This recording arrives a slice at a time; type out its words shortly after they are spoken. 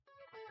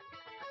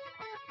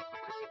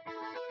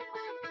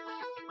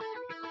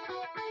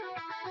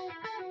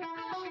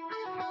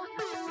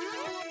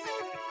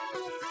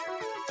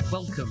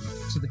Welcome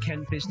to the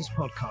Kent Business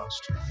Podcast.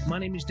 My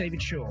name is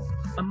David Shaw,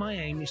 and my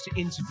aim is to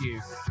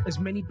interview as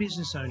many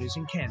business owners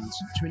in Kent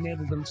to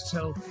enable them to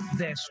tell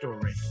their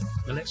story.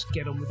 Now let's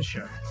get on with the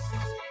show.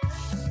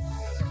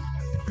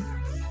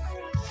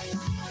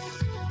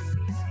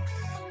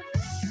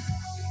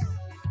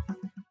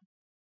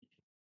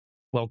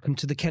 Welcome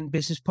to the Kent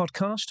Business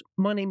Podcast.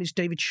 My name is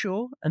David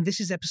Shaw, and this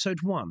is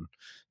episode 1.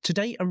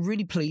 Today, I'm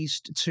really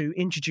pleased to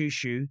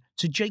introduce you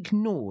to Jake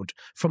Naude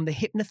from the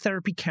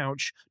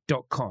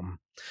hypnotherapycouch.com.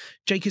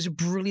 Jake is a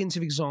brilliant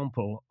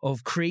example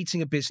of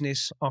creating a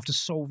business after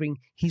solving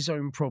his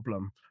own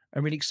problem.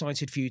 I'm really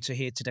excited for you to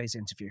hear today's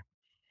interview.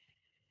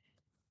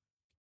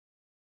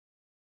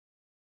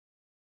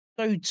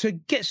 So to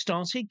get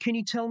started, can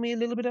you tell me a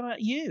little bit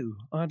about you?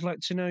 I'd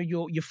like to know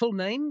your full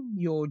name,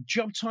 your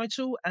job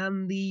title,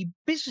 and the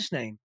business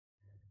name.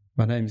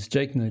 My name is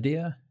Jake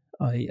Naude.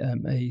 I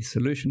am a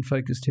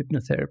solution-focused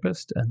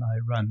hypnotherapist, and I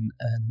run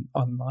an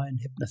online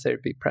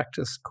hypnotherapy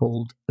practice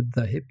called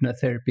the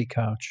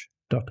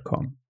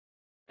hypnotherapycouch.com.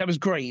 That was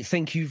great.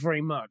 Thank you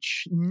very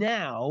much.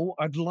 Now,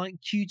 I'd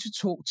like you to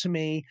talk to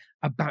me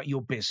about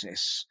your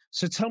business.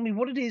 So tell me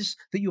what it is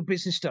that your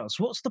business does.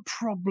 What's the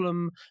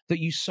problem that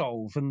you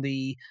solve and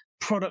the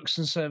products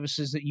and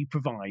services that you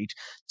provide?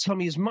 Tell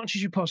me as much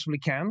as you possibly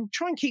can.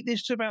 Try and keep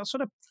this to about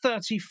sort of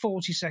 30,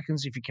 40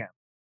 seconds if you can.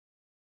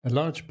 A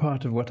large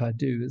part of what I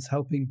do is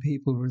helping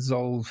people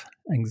resolve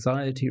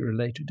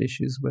anxiety-related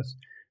issues with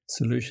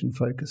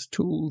solution-focused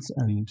tools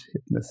and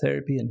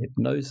hypnotherapy and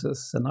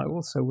hypnosis. And I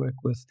also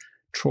work with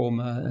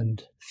trauma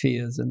and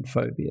fears and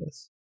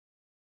phobias.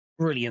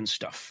 Brilliant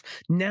stuff.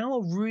 Now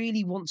I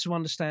really want to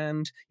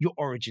understand your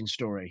origin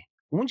story.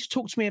 I want you to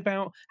talk to me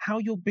about how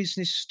your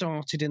business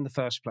started in the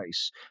first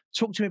place.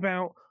 Talk to me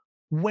about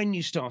when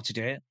you started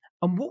it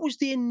and what was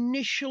the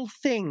initial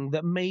thing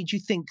that made you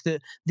think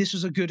that this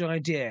was a good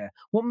idea?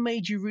 What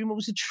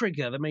was the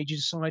trigger that made you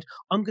decide,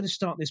 I'm going to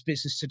start this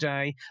business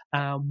today?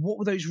 What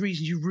were those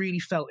reasons you really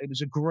felt it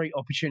was a great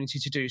opportunity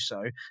to do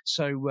so?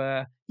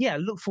 So,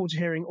 look forward to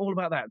hearing all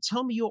about that.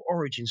 Tell me your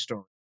origin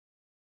story.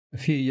 A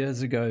few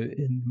years ago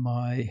in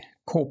my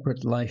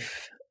corporate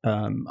life,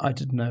 I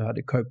didn't know how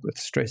to cope with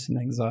stress and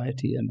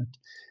anxiety, and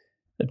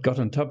it got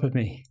on top of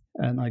me.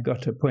 And I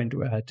got to a point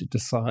where I had to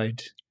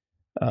decide,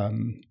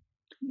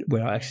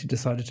 where I actually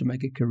decided to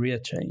make a career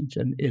change.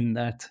 And in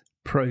that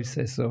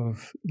process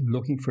of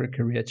looking for a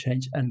career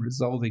change and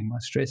resolving my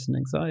stress and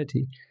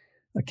anxiety,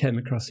 I came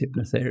across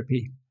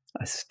hypnotherapy.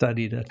 I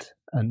studied it,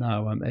 and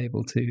now I'm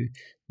able to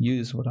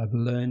use what I've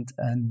learned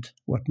and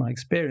what my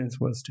experience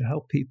was to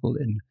help people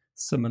in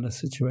similar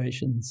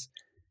situations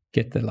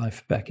get their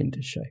life back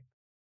into shape.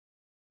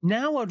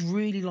 Now I'd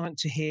really like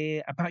to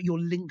hear about your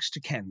links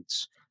to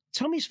Kent.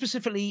 Tell me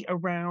specifically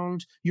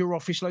around your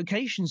office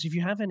locations, if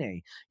you have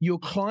any, your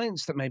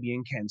clients that may be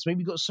in Kent. Maybe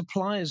you've got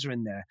suppliers are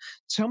in there.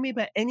 Tell me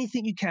about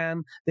anything you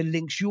can that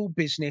links your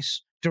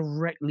business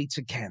directly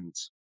to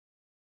Kent.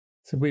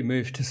 So we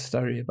moved to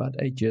Surrey about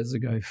 8 years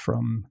ago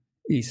from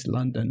East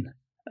London.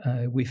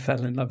 We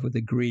fell in love with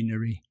the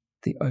greenery,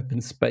 the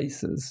open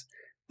spaces,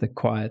 the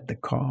quiet, the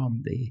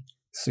calm, the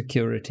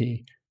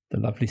security, the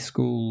lovely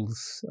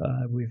schools.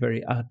 We're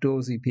very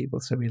outdoorsy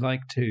people, so we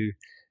like to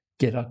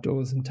get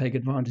outdoors and take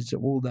advantage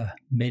of all the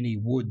many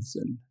woods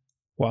and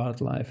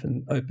wildlife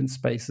and open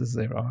spaces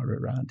there are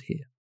around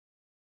here.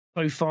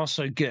 So far,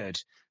 so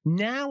good.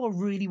 Now I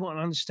really want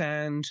to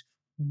understand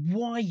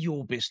why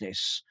your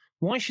business.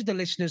 Why should the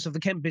listeners of the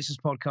Kent Business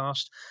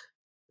Podcast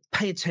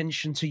pay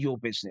attention to your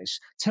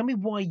business? Tell me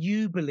why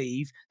you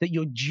believe that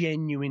you're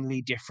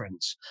genuinely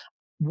different.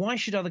 Why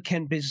should other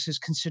Kent businesses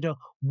consider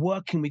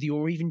working with you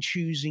or even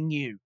choosing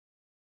you?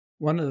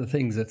 One of the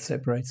things that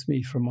separates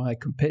me from my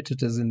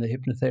competitors in the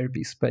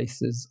hypnotherapy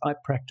space is I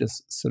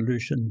practice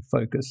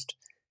solution-focused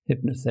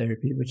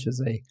hypnotherapy, which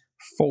is a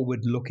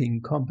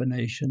forward-looking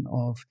combination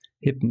of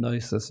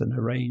hypnosis and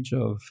a range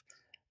of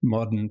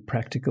modern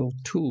practical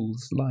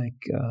tools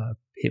like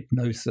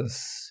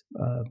hypnosis,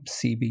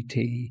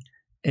 CBT,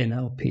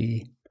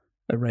 NLP,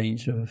 a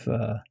range of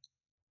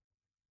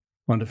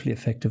wonderfully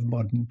effective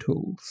modern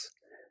tools.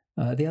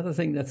 The other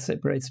thing that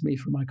separates me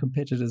from my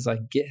competitors, I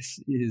guess,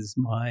 is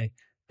my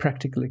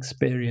practical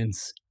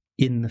experience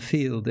in the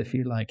field, if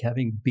you like,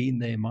 having been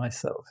there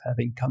myself,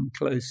 having come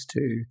close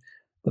to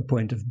the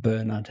point of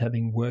burnout,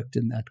 having worked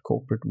in that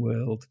corporate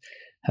world,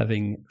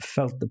 having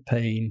felt the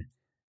pain,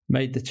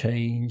 made the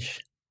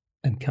change,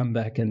 and come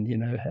back and,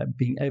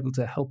 being able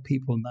to help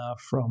people now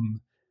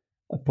from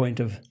a point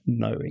of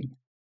knowing.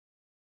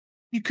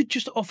 You could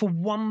just offer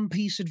one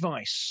piece of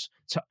advice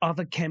to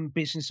other Kent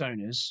business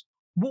owners.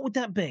 What would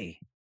that be?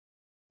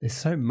 There's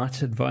so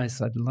much advice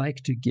I'd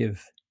like to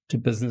give to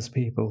business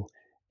people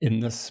in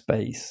this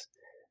space.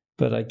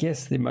 But I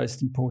guess the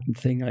most important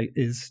thing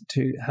is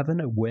to have an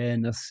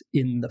awareness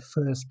in the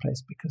first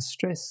place, because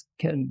stress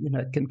can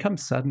come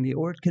suddenly,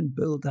 or it can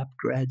build up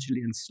gradually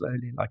and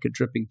slowly like a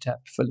dripping tap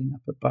filling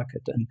up a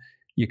bucket, and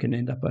you can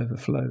end up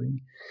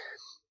overflowing.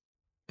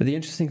 But the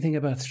interesting thing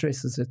about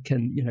stress is it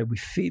can, we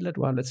feel it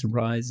while it's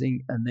rising,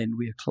 and then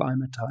we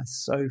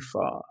acclimatize so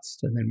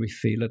fast. And then we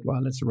feel it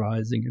while it's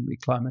rising and we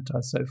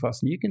acclimatize so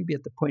fast. And you can be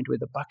at the point where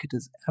the bucket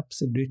is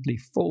absolutely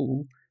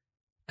full,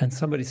 and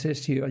somebody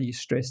says to you, "Are you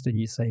stressed?" And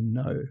you say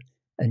no.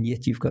 And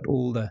yet you've got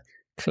all the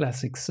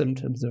classic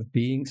symptoms of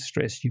being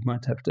stressed. You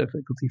might have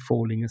difficulty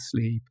falling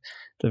asleep,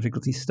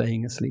 difficulty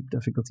staying asleep,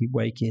 difficulty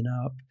waking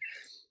up.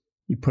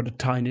 You put a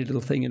tiny little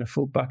thing in a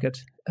full bucket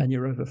and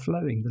you're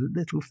overflowing. The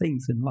little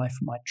things in life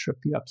might trip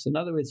you up. So in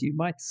other words, you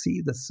might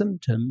see the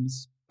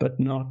symptoms but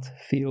not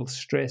feel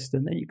stressed.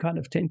 And then you kind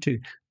of tend to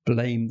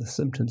blame the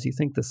symptoms. You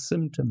think the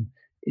symptom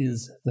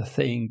is the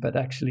thing, but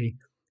actually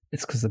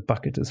it's because the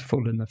bucket is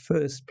full in the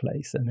first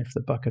place. And if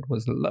the bucket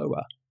was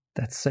lower,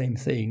 that same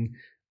thing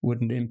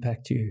wouldn't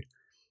impact you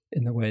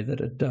in the way that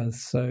it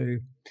does. So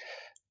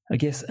I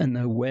guess an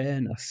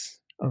awareness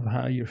of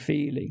how you're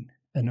feeling,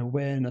 an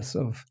awareness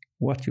of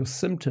what your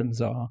symptoms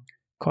are,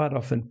 quite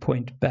often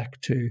point back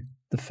to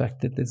the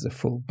fact that there's a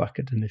full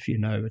bucket. And if you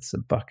know it's a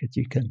bucket,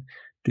 you can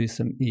do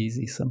some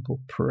easy, simple,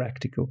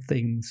 practical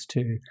things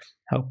to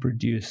help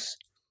reduce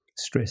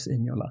stress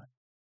in your life.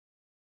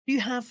 Do you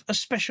have a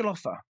special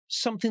offer,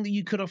 something that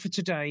you could offer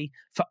today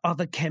for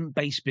other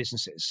Kent-based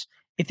businesses?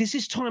 If this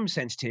is time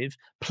sensitive,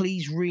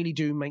 please really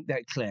do make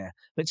that clear.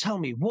 But tell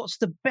me, what's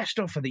the best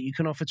offer that you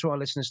can offer to our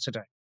listeners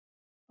today?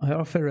 I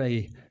offer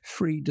a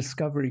free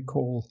discovery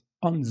call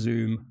on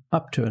Zoom,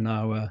 up to an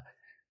hour,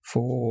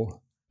 for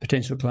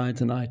potential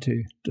clients and I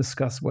to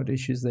discuss what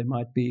issues there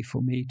might be,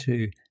 for me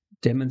to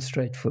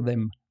demonstrate for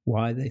them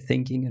why they're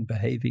thinking and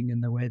behaving in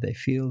the way they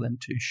feel,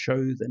 and to show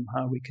them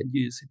how we can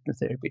use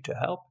hypnotherapy to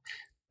help.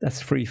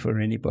 That's free for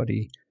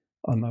anybody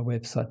on my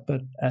website.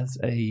 But as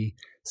a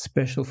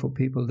special for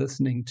people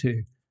listening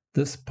to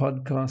this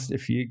podcast,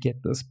 if you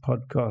get this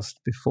podcast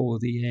before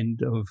the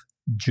end of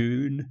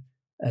June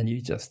and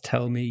you just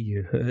tell me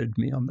you heard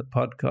me on the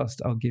podcast,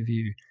 I'll give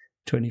you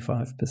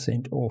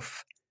 25%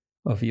 off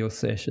of your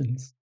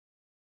sessions.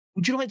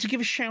 Would you like to give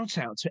a shout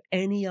out to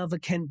any other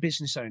Kent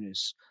business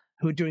owners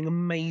who are doing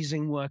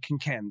amazing work in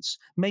Kent?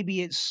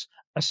 Maybe it's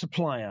a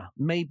supplier,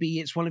 maybe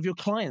it's one of your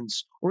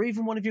clients, or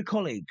even one of your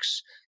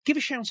colleagues. Give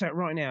a shout out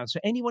right now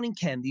to anyone in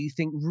Kent that you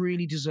think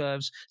really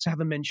deserves to have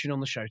a mention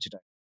on the show today.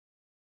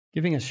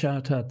 Giving a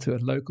shout out to a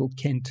local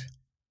Kent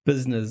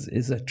business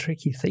is a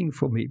tricky thing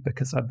for me,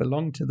 because I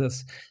belong to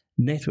this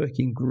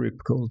networking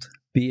group called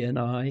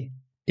BNI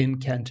in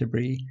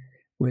Canterbury,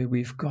 where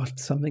we've got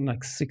something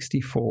like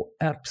 64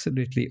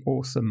 absolutely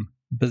awesome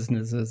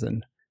businesses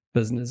and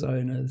business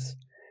owners.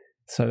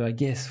 So I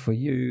guess for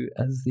you,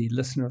 as the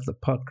listener of the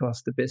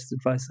podcast, the best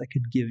advice I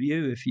could give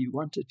you if you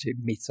wanted to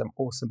meet some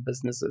awesome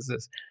businesses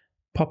is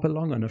pop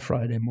along on a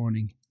Friday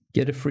morning,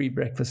 get a free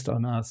breakfast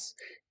on us,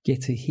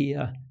 get to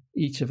hear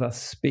each of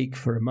us speak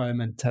for a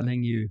moment,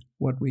 telling you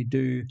what we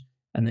do,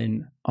 and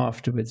then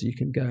afterwards you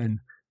can go and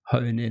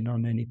hone in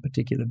on any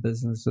particular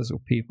businesses or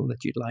people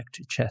that you'd like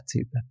to chat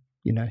to. But,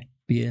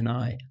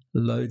 BNI,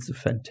 loads of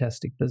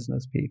fantastic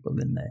business people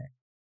in there.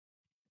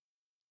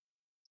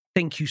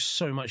 Thank you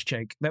so much,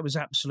 Jake. That was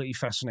absolutely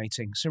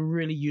fascinating. Some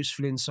really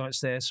useful insights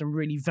there, some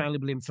really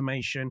valuable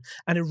information,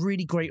 and a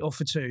really great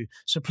offer too.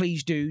 So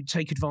please do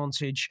take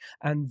advantage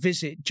and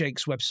visit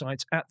Jake's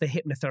website at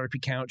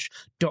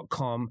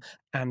thehypnotherapycouch.com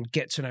and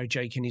get to know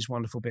Jake and his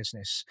wonderful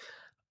business.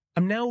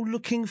 I'm now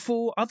looking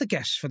for other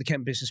guests for the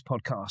Kent Business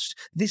Podcast.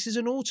 This is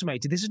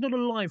this is not a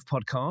live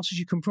podcast, as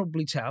you can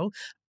probably tell.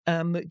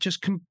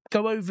 Just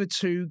go over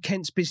to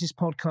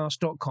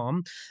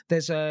kentsbusinesspodcast.com.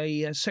 There's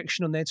a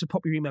section on there to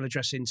pop your email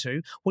address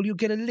into. Well, you'll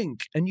get a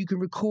link and you can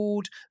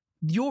record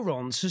your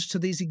answers to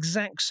these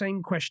exact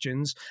same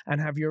questions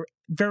and have your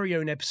very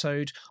own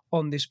episode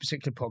on this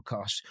particular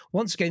podcast.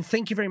 Once again,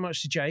 thank you very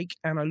much to Jake,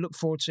 and I look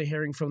forward to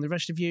hearing from the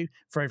rest of you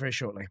very, very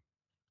shortly.